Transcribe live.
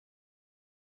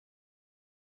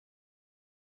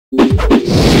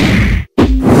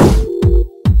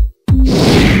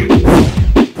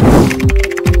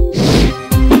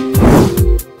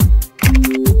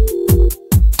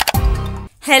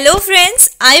Hello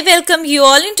friends, I welcome you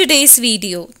all in today's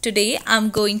video. Today I'm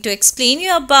going to explain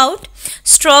you about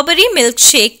strawberry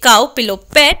milkshake cow pillow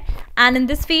pet, and in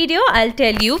this video I'll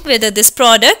tell you whether this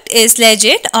product is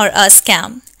legit or a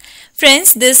scam.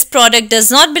 Friends, this product does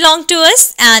not belong to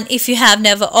us, and if you have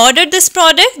never ordered this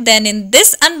product, then in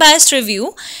this unbiased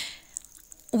review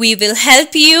we will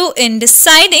help you in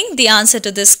deciding the answer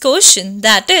to this question,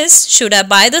 that is, should I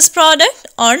buy this product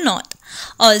or not?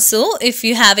 Also, if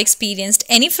you have experienced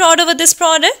any fraud over this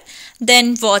product,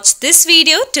 then watch this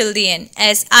video till the end,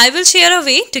 as I will share a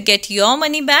way to get your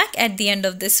money back at the end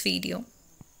of this video.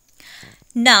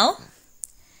 Now,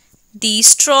 the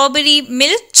strawberry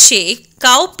milkshake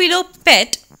cow pillow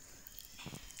pet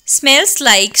smells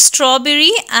like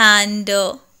strawberry, and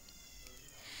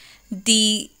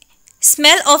the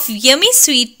smell of yummy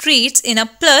sweet treats in a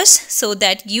plush so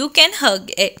that you can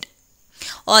hug it.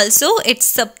 Also, its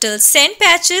subtle scent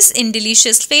patches in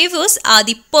delicious flavors are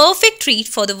the perfect treat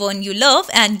for the one you love,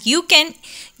 and you can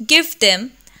give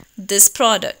them this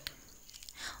product.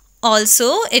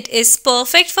 Also, it is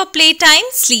perfect for playtime,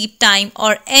 sleep time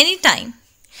or any time.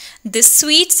 The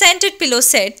sweet scented pillow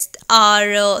sets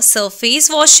are surface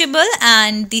washable,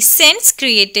 and the scents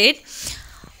created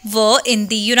were in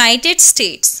the United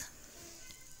States.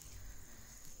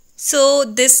 So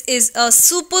this is a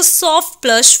super soft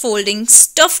plush folding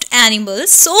stuffed animal,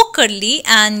 so cuddly,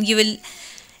 and you will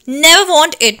never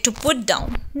want it to put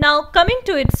down. Now coming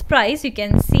to its price, you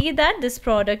can see that this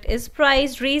product is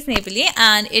priced reasonably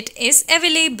and it is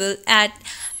available at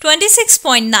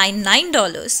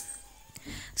 $26.99.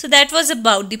 So that was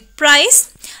about the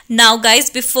price. Now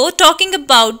guys, before talking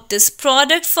about this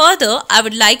product further, I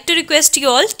would like to request you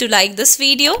all to like this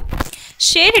video,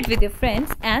 share it with your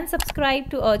friends and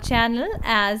subscribe to our channel,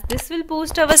 as this will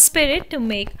boost our spirit to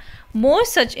make more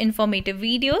such informative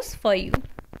videos for you.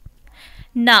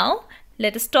 Now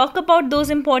let us talk about those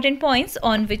important points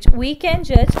on which we can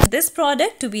judge this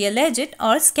product to be a legit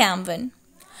or scam one.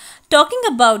 Talking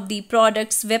about the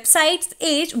product's website's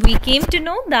age, we came to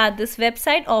know that this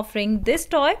website offering this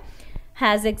toy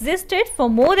has existed for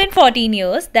more than 14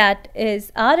 years. That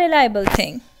is a reliable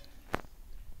thing.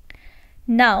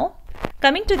 Now,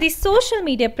 coming to the social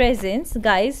media presence,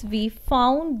 guys, we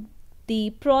found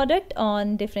the product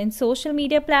on different social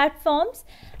media platforms,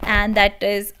 and that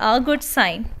is a good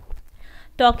sign.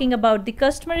 Talking about the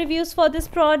customer reviews for this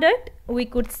product, we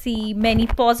could see many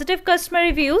positive customer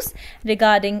reviews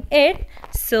regarding it,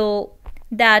 so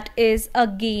that is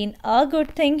again a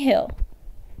good thing here.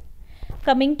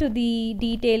 Coming to the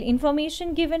detailed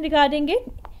information given regarding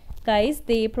it, guys,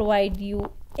 they provide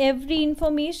you every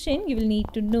information you will need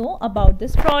to know about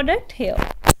this product here.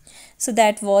 So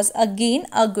that was again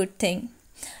a good thing.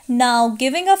 Now,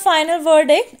 giving a final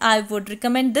verdict, I would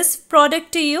recommend this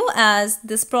product to you, as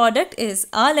this product is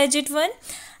a legit one,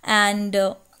 and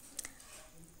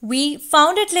we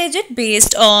found it legit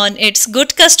based on its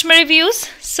good customer reviews,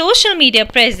 social media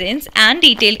presence and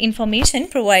detailed information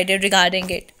provided regarding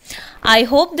it. I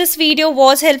hope this video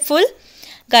was helpful.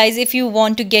 Guys, if you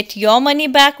want to get your money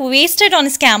back wasted on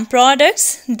scam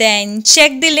products, then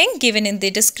check the link given in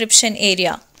the description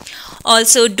area.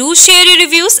 Also, do share your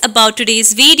reviews about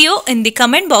today's video in the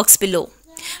comment box below.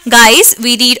 Guys,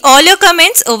 we read all your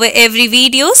comments over every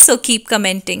video, so keep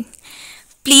commenting.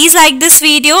 Please like this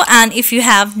video, and if you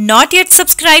have not yet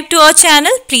subscribed to our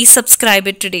channel, please subscribe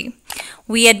it today.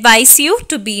 We advise you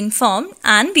to be informed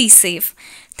and be safe.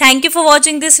 Thank you for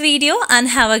watching this video and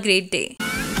have a great day.